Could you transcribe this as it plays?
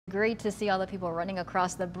Great to see all the people running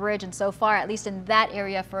across the bridge, and so far, at least in that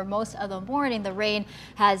area, for most of the morning, the rain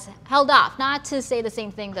has held off. Not to say the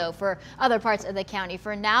same thing though for other parts of the county.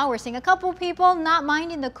 For now, we're seeing a couple people not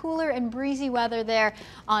minding the cooler and breezy weather there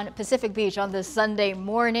on Pacific Beach on this Sunday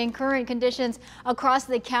morning. Current conditions across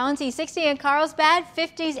the county: 60 in Carlsbad,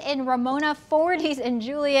 50s in Ramona, 40s in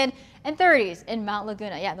Julian, and 30s in Mount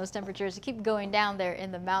Laguna. Yeah, those temperatures keep going down there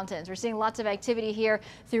in the mountains. We're seeing lots of activity here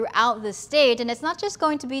throughout the state, and it's not just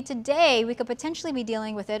going to be today. We could potentially be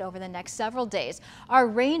dealing with it over the next several days. Our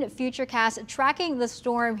rain futurecast tracking the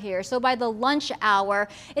storm here. So by the lunch hour,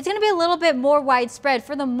 it's going to be a little bit more widespread.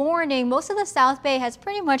 For the morning, most of the South Bay has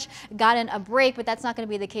pretty much gotten a break, but that's not going to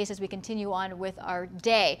be the case as we continue on with our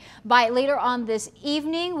day. By later on this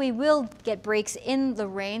evening, we will get breaks in the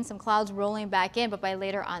rain, some clouds rolling back in, but by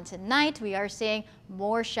later on tonight, we are seeing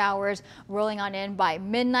more showers rolling on in by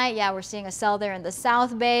midnight. Yeah, we're seeing a cell there in the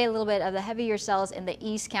South Bay, a little bit of the heavier cells in the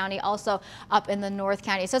East County, also up in the North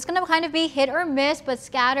County. So it's going to kind of be hit or miss, but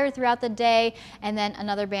scattered throughout the day, and then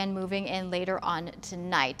another band moving in later on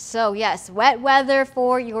tonight. So yes, wet weather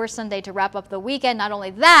for your Sunday to wrap up the weekend. Not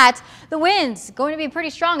only that, the winds going to be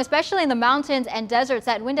pretty strong, especially in the mountains and deserts.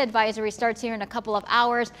 That wind advisory starts here in a couple of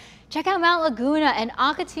hours. Check out Mount Laguna and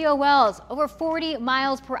Ocotillo Wells, over 40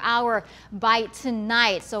 miles per hour by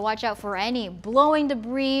tonight. So watch out for any blowing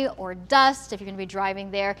debris or dust if you're going to be driving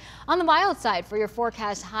there. On the mild side for your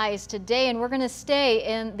forecast highs today, and we're going to stay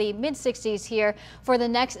in the mid-60s here for the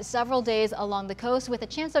next several days along the coast, with a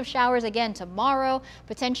chance of showers again tomorrow,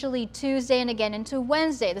 potentially Tuesday, and again into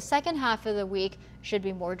Wednesday. The second half of the week should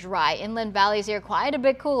be more dry. Inland valleys here quite a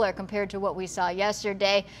bit cooler compared to what we saw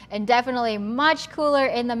yesterday, and definitely much cooler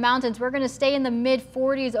in the mountains. We're going to stay in the mid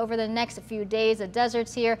 40s over the next few days. The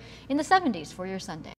deserts here in the 70s for your Sunday.